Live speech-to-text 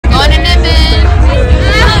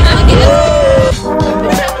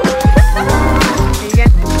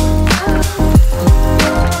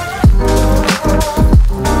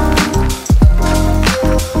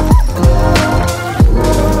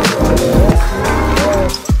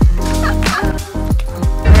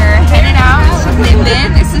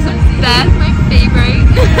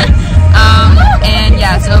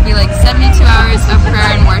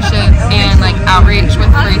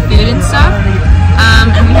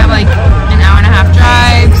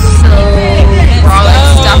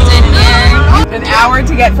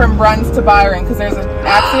from Bruns to Byron because there's an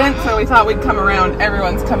accident, so we thought we'd come around.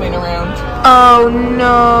 Everyone's coming around. Oh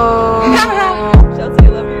no. Chelsea, I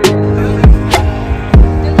love you.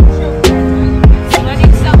 Love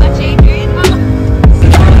you so much, Adrian.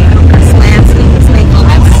 This landscape is making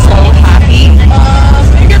me so happy.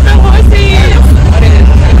 Look at the horses.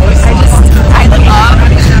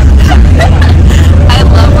 I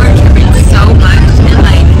love where tripping so much, and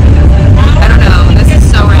like, I don't know, this is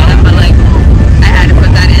so random, but like, I had to put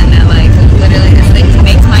that in, that like, literally, this like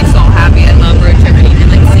makes my soul happy. I love road tripping and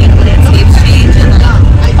like seeing landscapes change and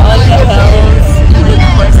like, all the hills and like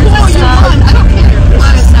horses and stuff. I don't care.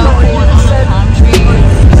 It's so cool, and all the palm trees.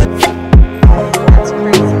 That's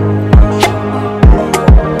crazy.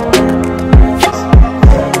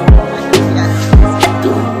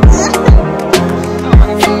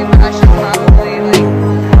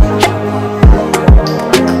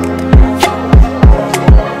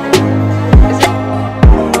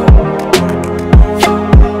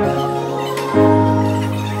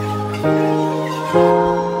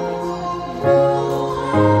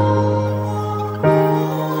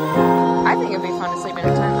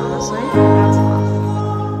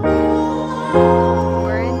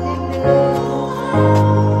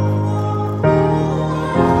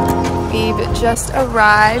 Just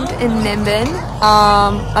arrived in Nimbin,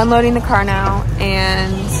 unloading the car now,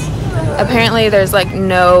 and apparently there's like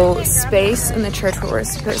no space in the church where we're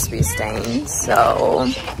supposed to be staying, so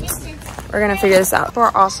we're gonna figure this out.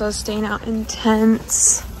 We're also staying out in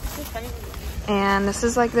tents, and this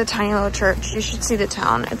is like the tiny little church. You should see the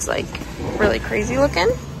town. It's like really crazy looking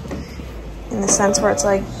in the sense where it's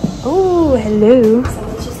like, oh, hello.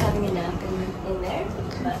 Someone's just having a nap in there.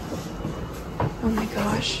 But... Oh my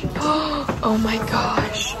gosh. Oh my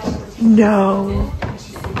gosh. No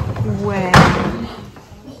way.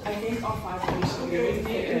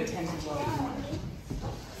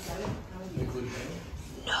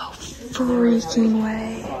 No freaking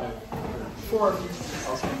way.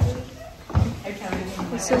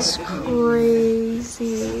 This is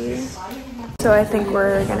crazy. So I think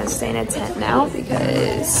we're gonna stay in a tent now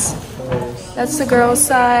because that's the girls'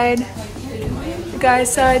 side. The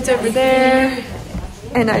guys' side's over there.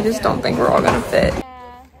 And I just don't think we're all gonna fit.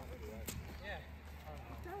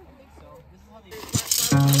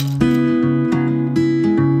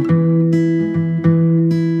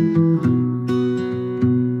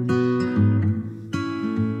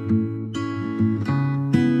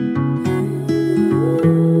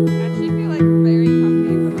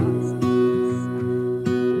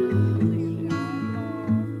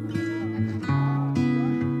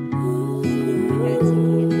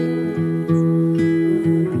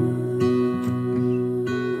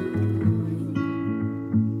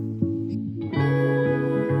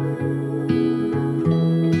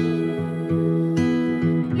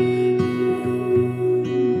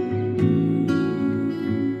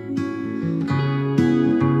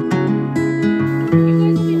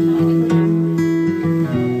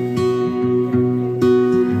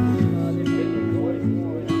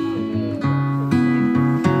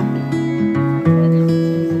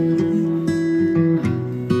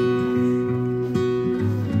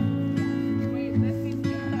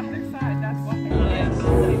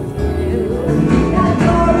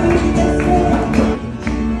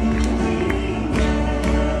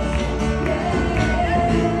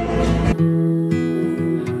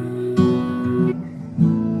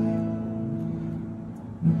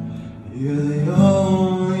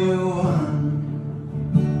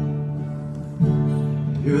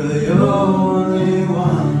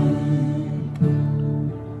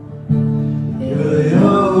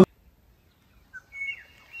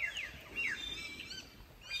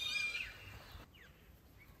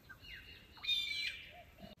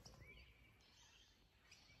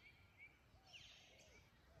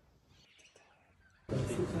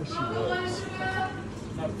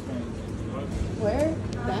 Where?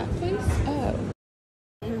 That place? Oh.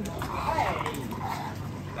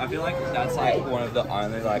 I feel like that's like one of the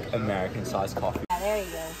only like American sized coffee. Yeah, there you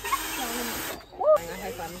go. I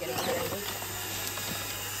hope I'm getting started.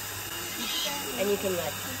 And you can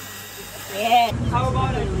like, yeah. How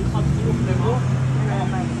about it? We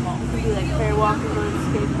like fair walk and go to the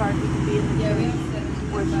skate park. You can be in the area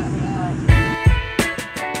where she's like.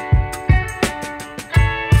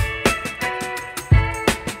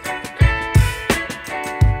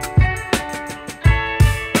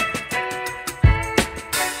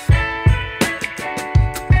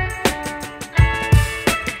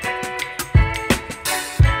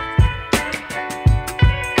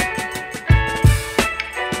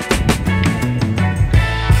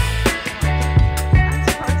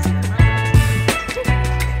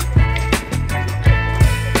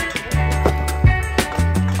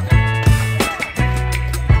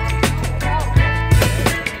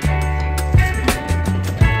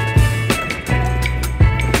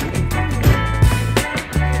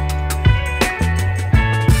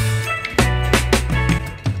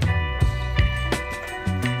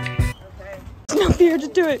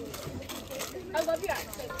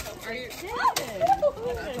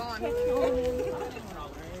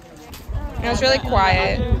 It was really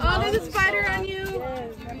quiet. Oh, there's a spider on you.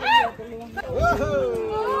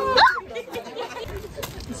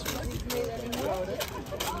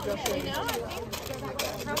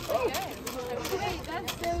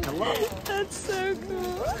 That's so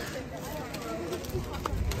cool.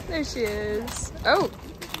 There she is. Oh.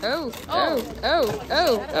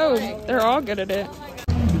 They're all good at it.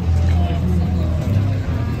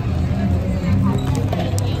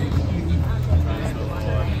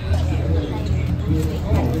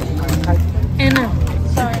 Anna.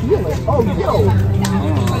 Sorry. Oh, yo. I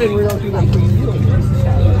didn't realize you were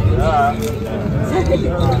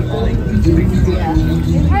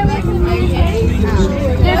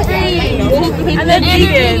And then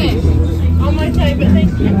vegan. On my type, but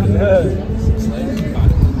thank you.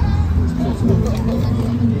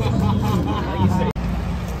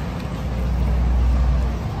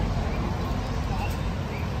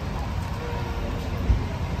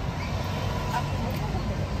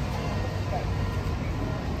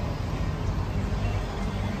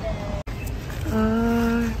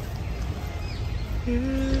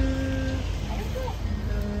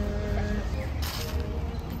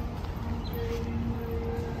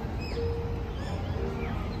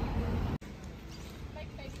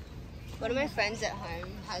 One of my friends at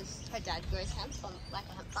home her dad grows hemp on like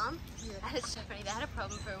a hemp farm. And it's so funny, they had a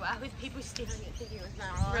problem for a while with people stealing it thinking it was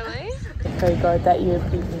marijuana. Really? Pray God that you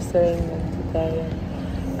would be pursuing them today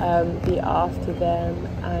and be after them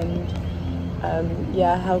and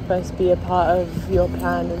yeah, help us be a part of your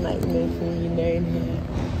plan and like making you known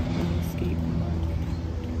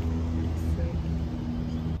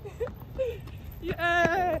here.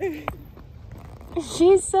 Yay!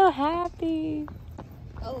 She's so happy.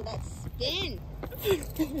 Oh, that's spin.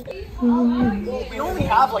 We only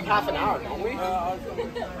have like half an hour, don't we?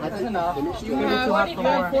 That's enough. You have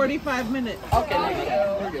about 45 minutes. Okay,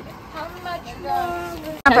 we're good.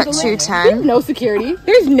 Up at 2:10. No security.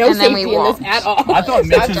 There's no And then we safety in this walked. at all. I thought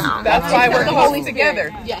Mitch's. That's why we're holding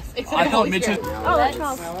together. Yes, except I thought Mitch's.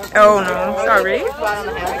 Oh no, sorry.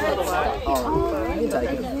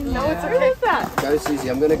 No, it's okay. What is that? Go, Susie.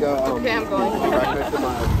 I'm gonna go. Okay, I'm going. Breakfast with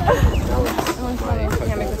my.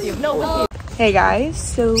 Hey guys,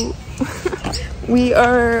 so we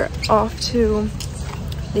are off to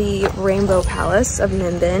the Rainbow Palace of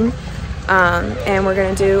Nimbin, and we're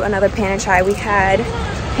gonna do another pan and chai. We had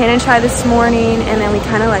pan and chai this morning, and then we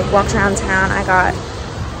kind of like walked around town. I got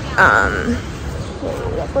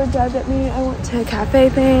for dad at me. I went to a cafe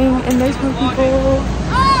thing, and there's more people.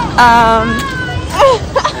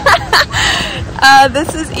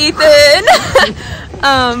 This is Ethan.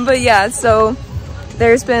 But yeah, so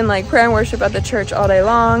there's been like prayer and worship at the church all day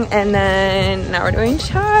long, and then now we're doing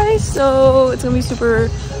chai, so it's gonna be super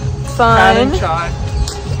fun. Pan and chai.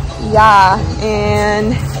 Yeah,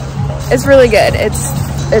 and it's really good. It's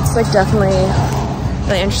like definitely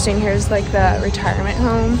really interesting. Here's like the retirement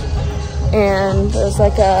home, and there's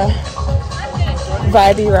like a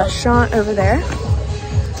vibey restaurant over there.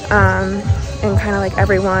 And kind of like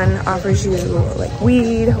everyone offers you like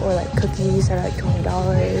weed or like cookies that are like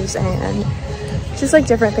 $20 and just like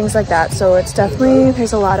different things like that. So it's definitely,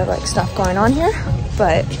 there's a lot of like stuff going on here,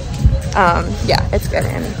 but yeah, it's good.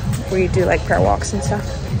 And we do like prayer walks and stuff.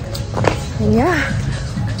 And yeah,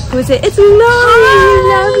 who is it? It's Lori.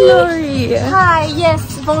 Love Lori. Hi,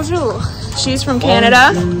 yes, bonjour. She's from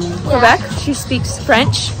Canada, Quebec. She speaks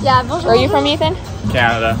French. Yeah, bonjour. Where are you from, Ethan?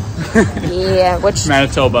 Canada. Yeah, which?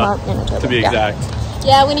 Manitoba, Manitoba, to be exact.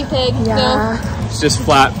 Yeah, Winnipeg. Yeah. No. It's just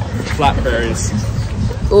flat prairies.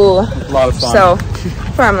 Ooh. A lot of fun. So,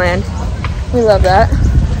 farmland. We love that.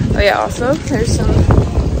 Oh yeah, also, there's some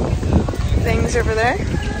things over there.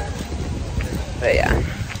 But yeah.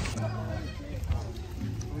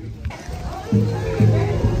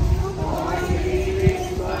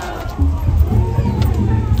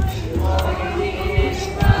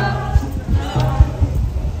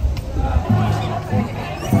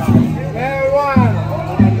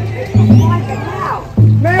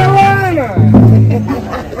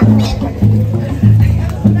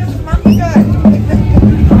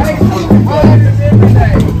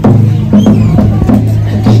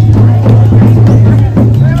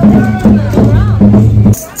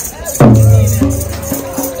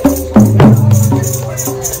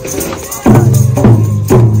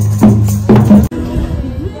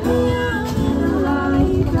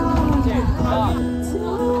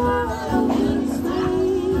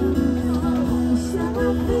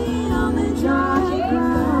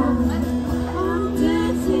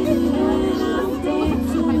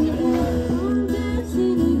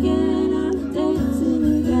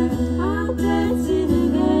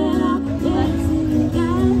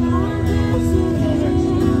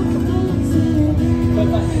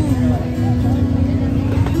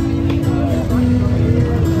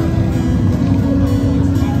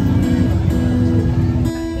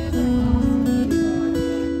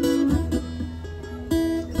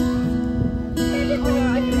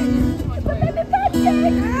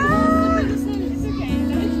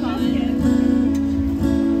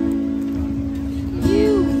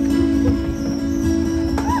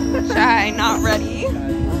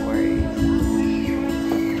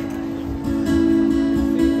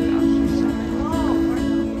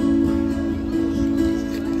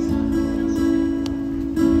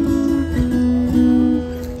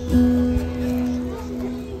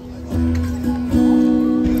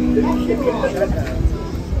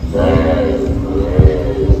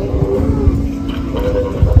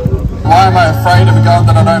 a God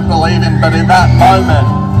that I don't believe in, but in that moment,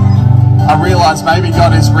 I realised maybe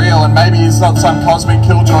God is real, and maybe he's not some cosmic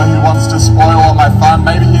killjoy who wants to spoil all my fun.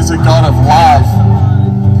 Maybe he's a God of love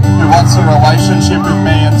who wants a relationship with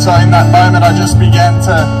me. And so in that moment, I just began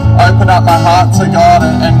to open up my heart to God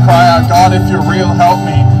and cry out, God, if you're real, help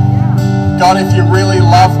me. God, if you really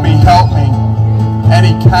love me, help me. And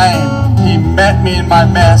he came. He met me in my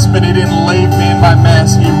mess, but he didn't leave me in my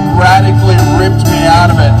mess. He radically ripped me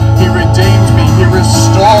out of it. He redeemed me. He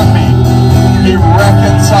restored me. He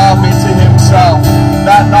reconciled me to himself.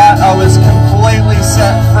 That night I was completely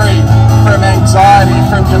set free from anxiety,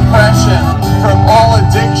 from depression, from all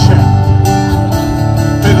addiction.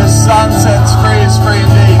 Who the Son sets free is free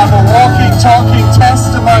indeed. I'm a walking, talking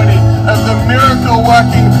testimony of the miracle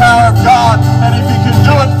working power of God. And if he can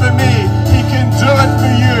do it for me, he can do it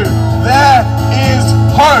for you. There is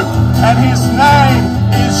hope, and his name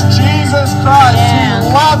is Jesus Christ. He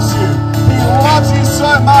loves you. He loves you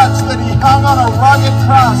so much that he hung on a rugged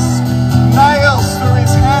cross, nails through his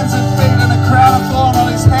hands and feet and a crown of thorn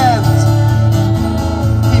on his head.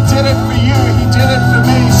 He did it for you. He did it for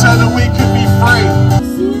me so that we could be free.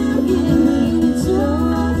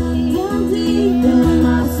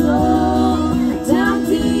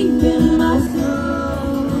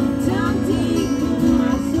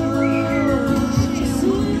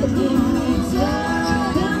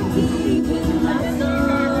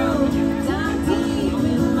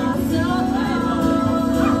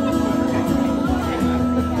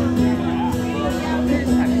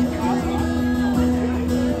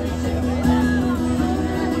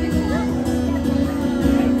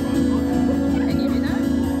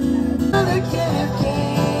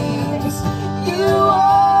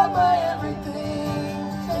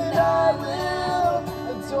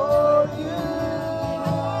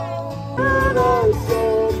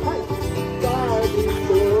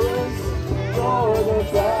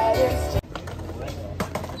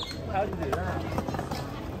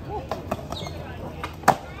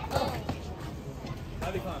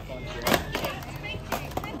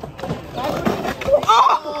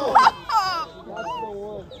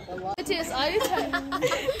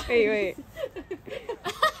 Wait.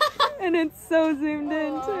 And it's so zoomed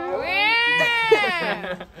in too.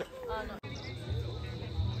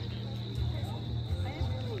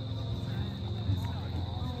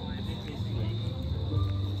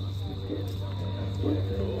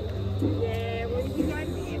 Yeah,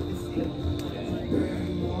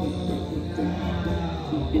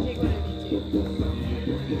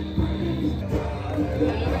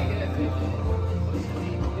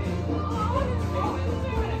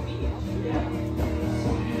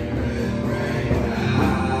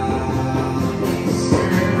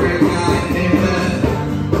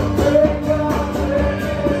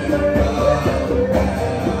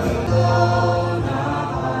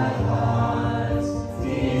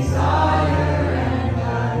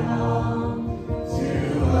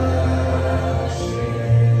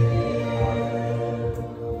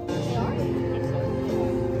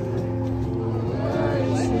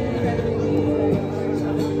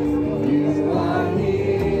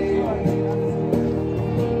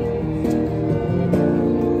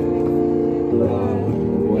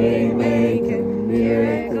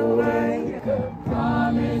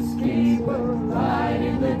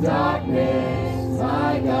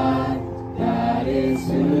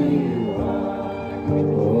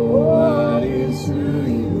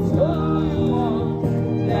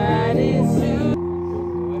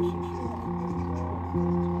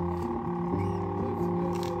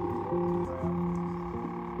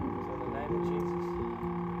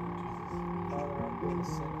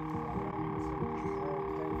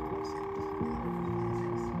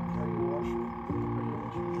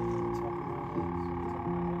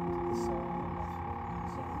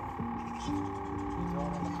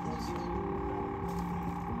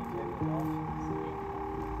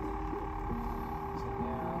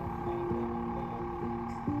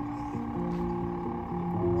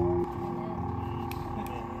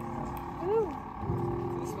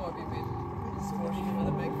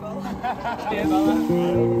 Bella.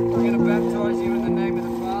 I'm going to baptize you in the name of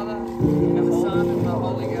the Father, and the Son, and the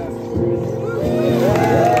Holy Ghost.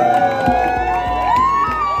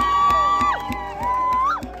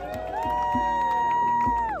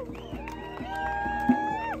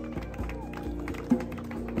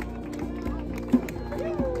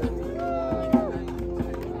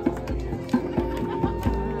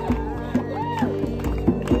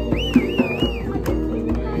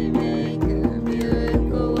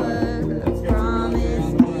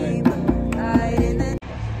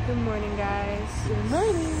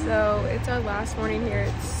 So it's our last morning here.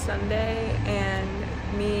 It's Sunday and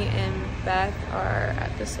Beth are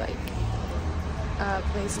at this like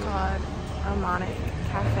place called Harmonic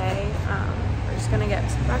Cafe. We're just gonna get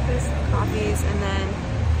some breakfast, coffees, and then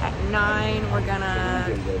at 9 we're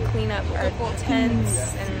gonna clean up our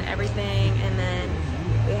tents and everything, and then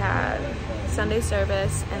we have Sunday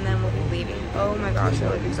service, and then we'll be leaving. Oh my gosh, I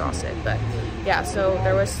look exhausted. But yeah, so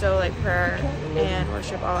there was still like prayer and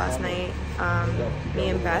worship all last night. Me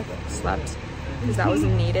and Beth slept because that was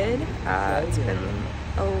needed. It's been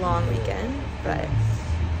a long weekend, but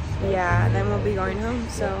yeah, and then we'll be going home.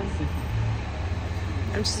 So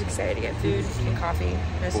I'm just excited to get food and coffee.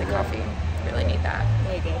 Instant coffee. Really need that.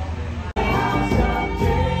 Really good.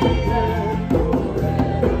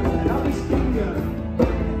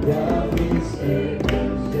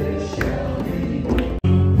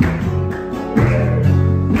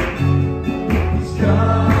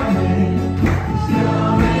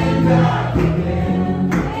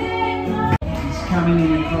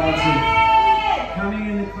 Coming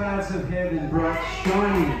in the clouds of heaven, bright,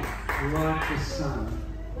 shining like the sun.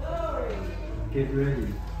 Get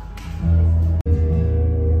ready.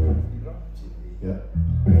 Yeah.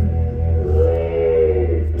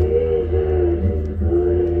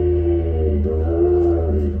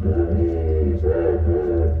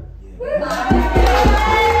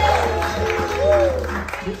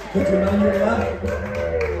 Put your hand in love.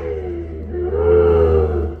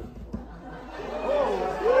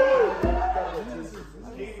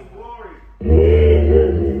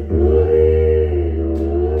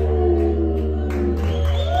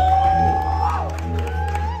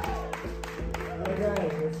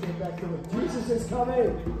 Jesus is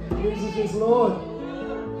coming. Jesus is Lord. You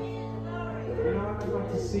know, I'd like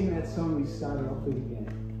to sing that song we started off with again.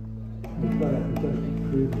 We've got to be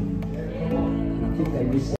proven. I think they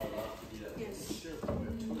missed it.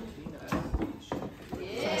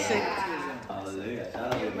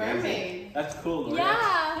 That's cool. Lord.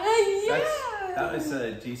 Yeah. That was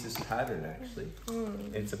a Jesus pattern, actually.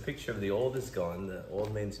 It's a picture of the old is gone, the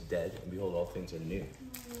old man's dead, and behold, all things are new.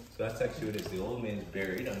 So that's actually what it is. The old man's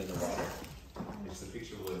buried under the water. It's the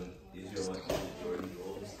picture of when Israel went to the Jordan, the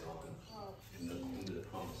old is gone, into the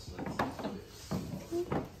promised land.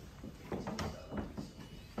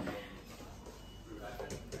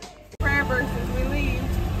 Prayer verses, we leave.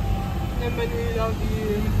 Nobody love you.